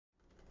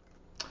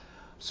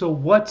So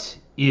what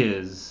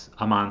is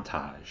a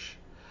montage?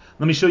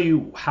 Let me show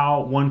you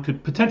how one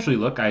could potentially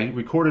look. I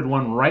recorded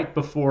one right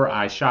before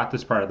I shot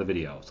this part of the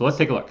video. So let's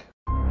take a look.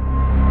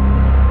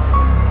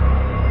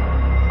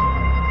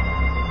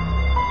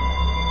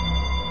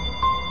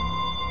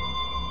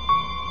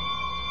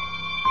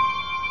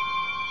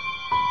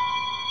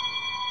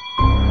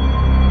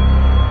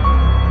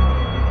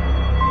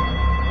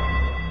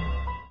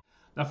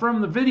 Now from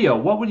the video,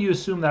 what would you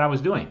assume that I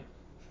was doing?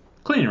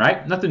 Cleaning,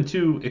 right? Nothing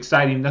too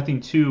exciting,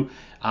 nothing too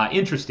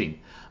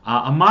interesting.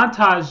 A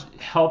montage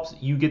helps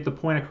you get the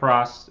point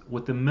across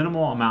with the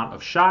minimal amount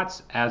of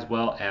shots as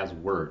well as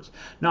words.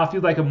 Now, if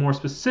you'd like a more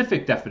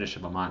specific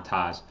definition of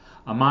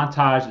a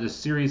montage is a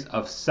series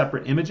of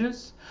separate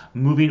images,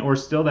 moving or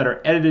still, that are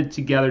edited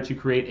together to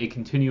create a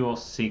continual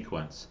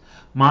sequence.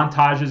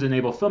 Montages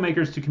enable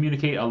filmmakers to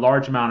communicate a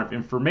large amount of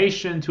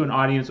information to an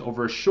audience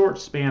over a short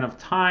span of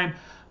time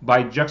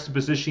by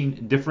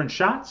juxtapositioning different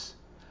shots,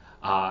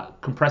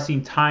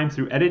 compressing time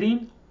through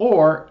editing,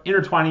 or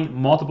intertwining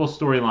multiple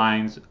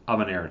storylines of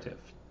a narrative.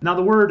 Now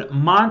the word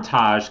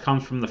montage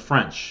comes from the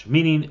French,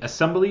 meaning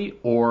assembly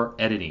or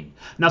editing.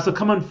 Now some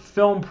common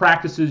film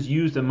practices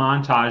used in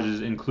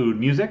montages include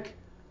music,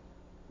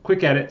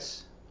 quick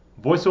edits,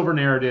 voiceover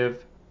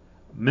narrative,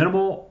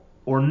 minimal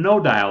or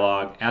no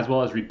dialogue, as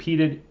well as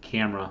repeated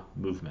camera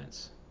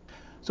movements.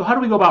 So how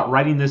do we go about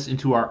writing this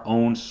into our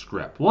own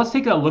script? Well, let's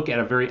take a look at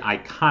a very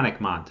iconic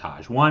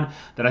montage, one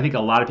that I think a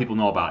lot of people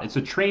know about. It's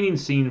a training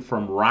scene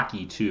from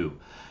Rocky II.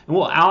 And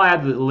I'll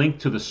add the link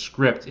to the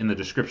script in the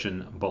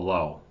description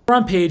below. We're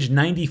on page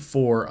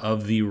 94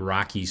 of the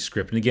Rocky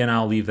script. And again,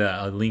 I'll leave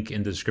a link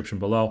in the description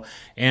below.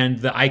 And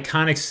the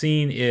iconic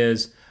scene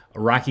is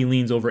Rocky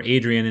leans over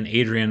Adrian and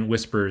Adrian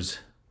whispers,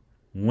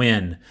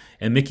 "Win."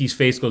 And Mickey's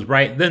face goes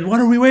bright. "Then what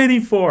are we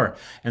waiting for?"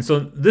 And so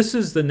this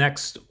is the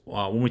next,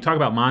 when we talk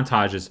about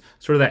montages,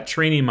 sort of that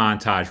training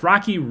montage.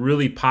 Rocky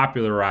really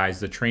popularized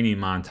the training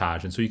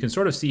montage. And so you can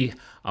sort of see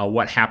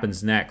what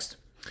happens next.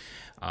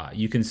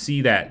 You can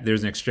see that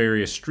there's an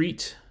exterior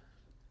street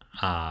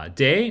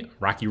day.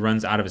 Rocky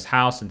runs out of his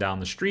house and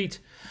down the street.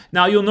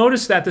 Now you'll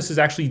notice that this is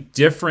actually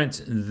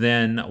different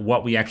than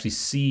what we actually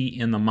see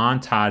in the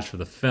montage for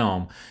the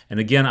film. And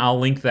again, I'll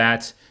link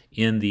that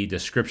in the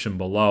description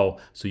below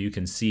so you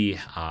can see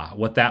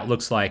what that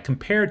looks like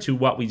compared to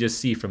what we just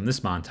see from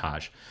this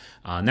montage.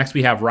 Next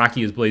we have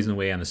Rocky is blazing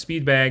away on the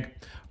speed bag.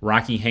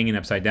 Rocky, hanging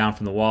upside down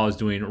from the wall, is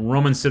doing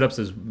Roman sit-ups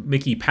as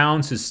Mickey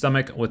pounds his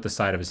stomach with the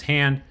side of his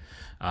hand.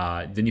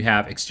 Then you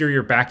have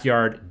exterior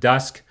backyard,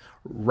 dusk.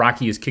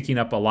 Rocky is kicking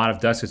up a lot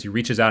of dust as he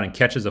reaches out and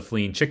catches a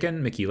fleeing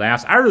chicken. Mickey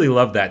laughs. I really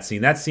love that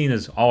scene. That scene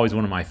is always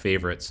one of my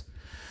favorites.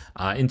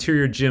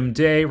 Interior gym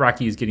day.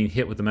 Rocky is getting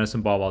hit with the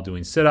medicine ball while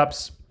doing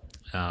sit-ups.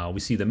 We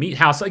see the meat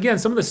house. Again,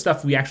 some of the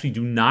stuff we actually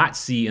do not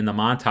see in the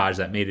montage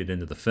that made it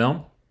into the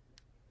film.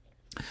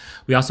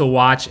 We also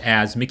watch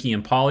as Mickey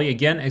and Polly,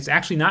 again, it's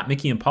actually not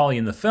Mickey and Polly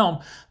in the film,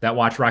 that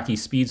watch Rocky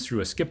speeds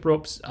through a skip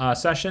rope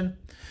session.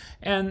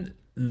 And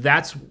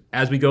that's,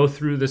 as we go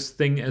through this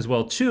thing as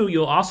well too,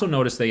 you'll also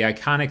notice the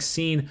iconic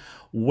scene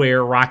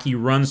where Rocky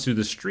runs through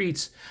the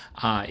streets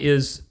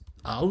is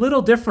a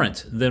little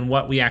different than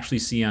what we actually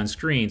see on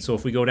screen. So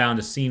if we go down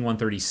to scene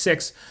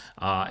 136,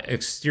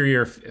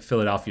 exterior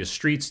Philadelphia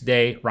streets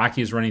day,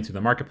 Rocky is running through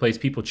the marketplace,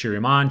 people cheer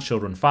him on,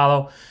 children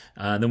follow.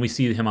 Then we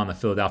see him on the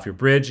Philadelphia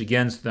Bridge.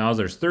 Again, now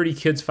there's 30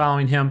 kids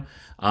following him,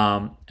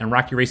 and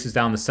Rocky races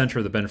down the center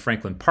of the Ben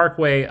Franklin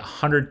Parkway,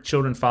 100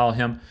 children follow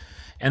him.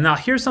 And now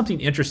here's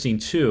something interesting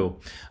too.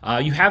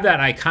 You have that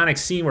iconic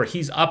scene where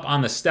he's up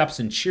on the steps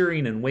and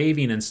cheering and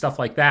waving and stuff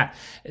like that.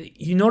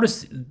 You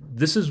notice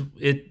this is,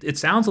 it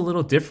sounds a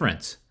little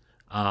different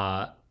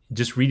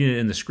just reading it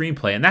in the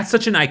screenplay. And that's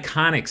such an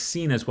iconic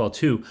scene as well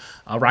too.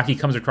 Rocky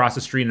comes across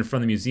the street in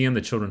front of the museum. The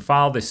children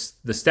follow.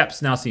 The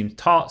steps now seem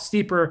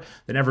steeper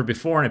than ever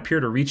before and appear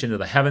to reach into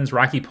the heavens.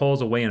 Rocky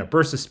pulls away in a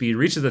burst of speed,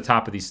 reaches the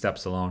top of these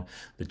steps alone.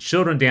 The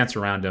children dance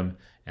around him,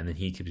 and then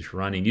he keeps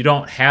running. You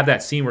don't have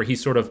that scene where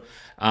he's sort of,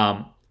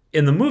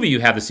 in the movie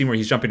you have the scene where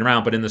he's jumping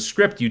around, but in the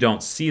script you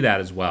don't see that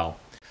as well.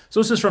 So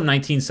this is from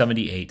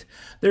 1978.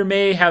 There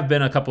may have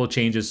been a couple of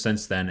changes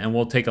since then, and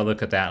we'll take a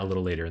look at that a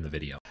little later in the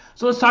video.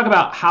 So let's talk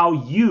about how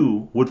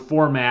you would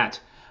format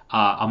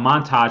a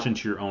montage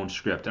into your own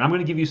script. And I'm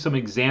going to give you some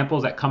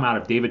examples that come out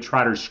of David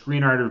Trotter's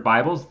Screenwriter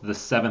Bibles, the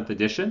 7th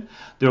edition.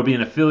 There will be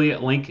an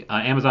affiliate link,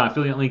 Amazon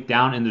affiliate link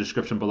down in the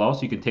description below,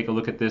 so you can take a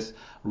look at this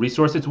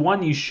resource. It's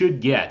one you should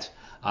get.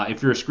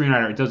 If you're a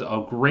screenwriter, it does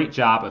a great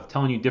job of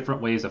telling you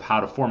different ways of how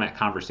to format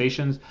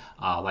conversations,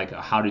 like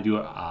how to do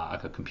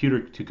a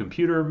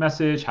computer-to-computer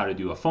message, how to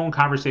do a phone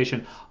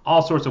conversation,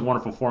 all sorts of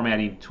wonderful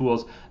formatting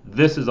tools.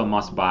 This is a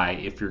must-buy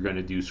if you're going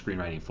to do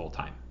screenwriting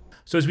full-time.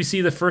 So as we see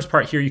the first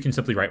part here, you can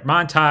simply write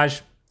montage,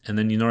 and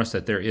then you notice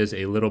that there is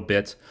a little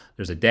bit,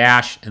 there's a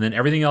dash, and then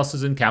everything else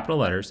is in capital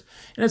letters.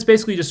 And it's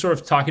basically just sort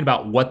of talking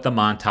about what the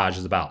montage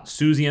is about.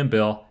 Susie and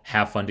Bill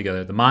have fun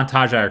together. The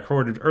montage I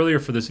recorded earlier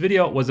for this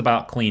video was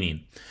about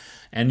cleaning.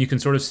 And you can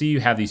sort of see you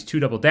have these two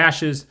double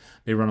dashes.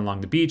 They run along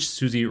the beach.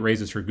 Susie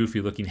raises her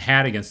goofy looking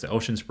hat against the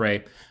ocean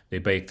spray. They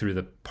bike through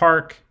the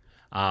park.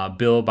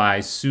 Bill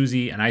buys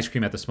Susie an ice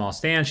cream at the small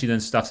stand. She then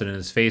stuffs it in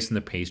his face and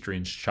the pastry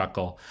and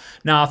chuckle.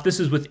 Now, if this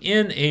is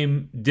within a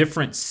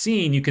different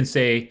scene, you can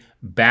say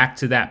back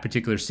to that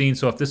particular scene.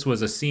 So if this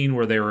was a scene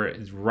where they were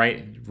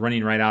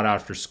running right out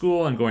after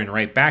school and going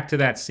right back to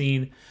that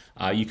scene,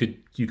 you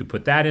could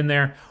put that in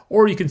there,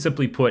 or you can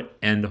simply put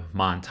end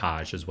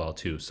montage as well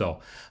too. So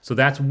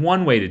that's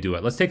one way to do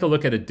it. Let's take a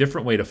look at a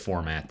different way to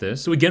format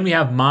this. So again, we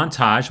have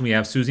montage, and we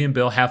have Susie and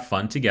Bill have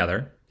fun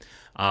together.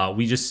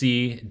 We just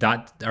see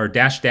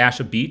dash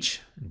a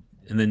beach,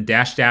 and then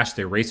dash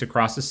they race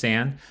across the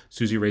sand.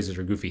 Susie raises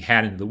her goofy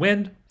hat into the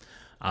wind.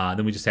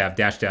 Then we just have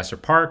dash a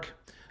park,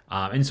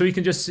 and so you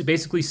can just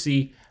basically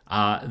see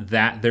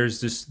that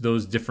there's just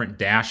those different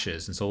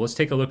dashes. And so let's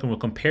take a look and we'll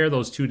compare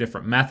those two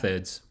different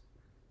methods.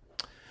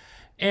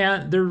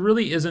 And there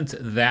really isn't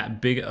that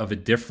big of a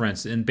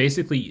difference. And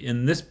basically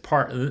in this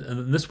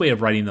way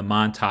of writing the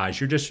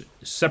montage, you're just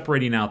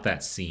separating out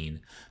that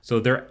scene. So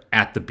they're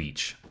at the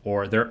beach,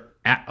 or they're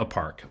at a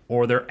park,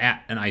 or they're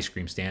at an ice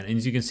cream stand. And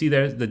as you can see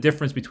there, the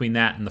difference between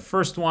that and the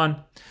first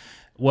one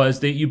was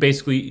that you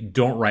basically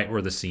don't write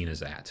where the scene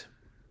is at.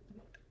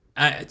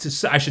 I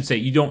should say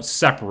you don't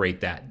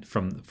separate that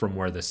from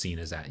where the scene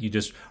is at. You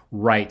just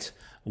write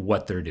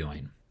what they're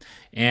doing.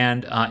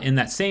 And in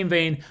that same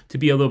vein, to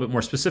be a little bit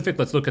more specific,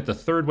 let's look at the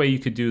third way you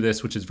could do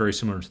this, which is very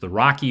similar to the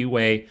Rocky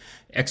way.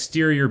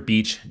 Exterior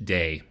beach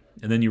day.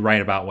 And then you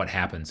write about what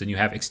happens. And you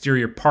have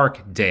exterior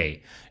park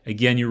day.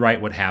 Again, you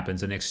write what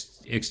happens. And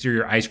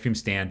exterior ice cream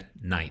stand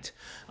night.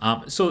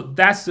 So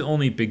that's the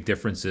only big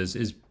difference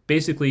is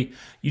basically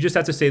you just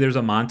have to say there's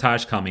a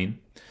montage coming.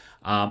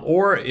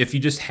 Or if you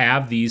just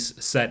have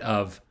these set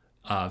of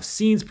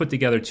scenes put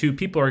together too,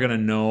 people are going to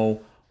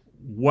know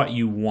what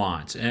you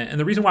want. And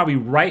the reason why we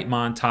write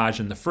montage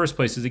in the first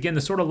place is, again,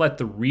 to sort of let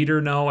the reader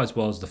know, as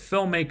well as the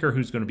filmmaker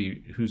who's going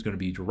to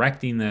be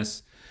directing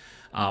this,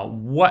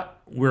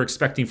 what we're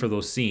expecting for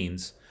those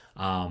scenes.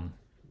 And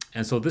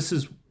so this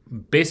is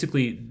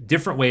basically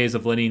different ways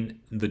of letting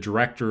the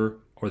director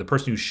or the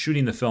person who's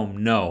shooting the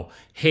film know,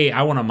 hey,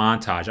 I want a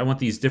montage. I want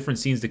these different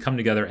scenes to come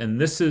together,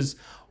 and this is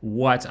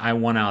what I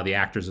want out of the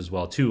actors as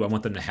well too. I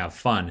want them to have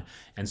fun.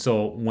 And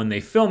so when they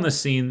film this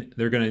scene,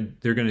 they're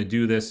gonna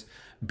do this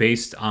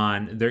based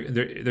on they're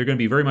going to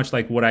be very much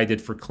like what I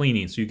did for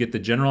cleaning. So you get the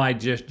general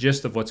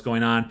gist of what's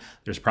going on.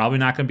 There's probably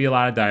not going to be a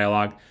lot of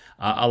dialogue.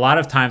 A lot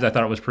of times I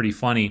thought it was pretty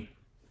funny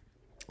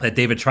that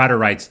David Trotter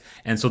writes,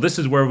 and so this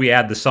is where we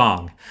add the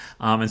song.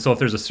 And so if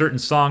there's a certain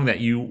song that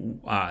you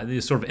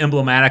is sort of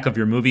emblematic of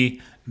your movie,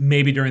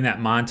 maybe during that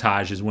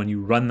montage is when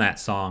you run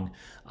that song.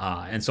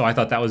 And so I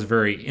thought that was a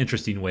very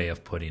interesting way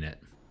of putting it.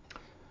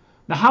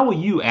 Now, how will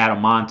you add a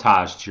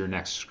montage to your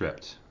next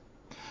script?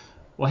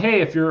 Well,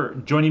 hey, if you're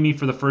joining me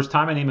for the first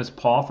time, my name is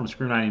Paul from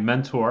Screenwriting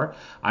Mentor.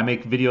 I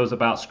make videos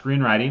about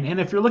screenwriting, and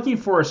if you're looking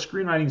for a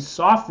screenwriting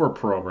software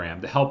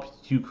program to help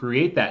you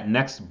create that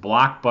next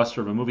blockbuster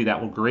of a movie that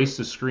will grace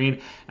the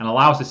screen and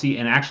allow us to see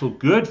an actual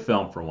good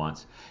film for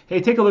once, hey,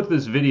 take a look at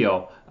this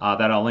video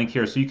that I'll link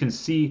here so you can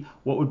see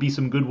what would be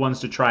some good ones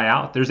to try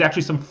out. There's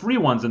actually some free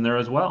ones in there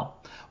as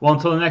well. Well,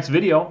 until the next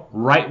video,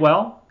 write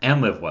well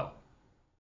and live well.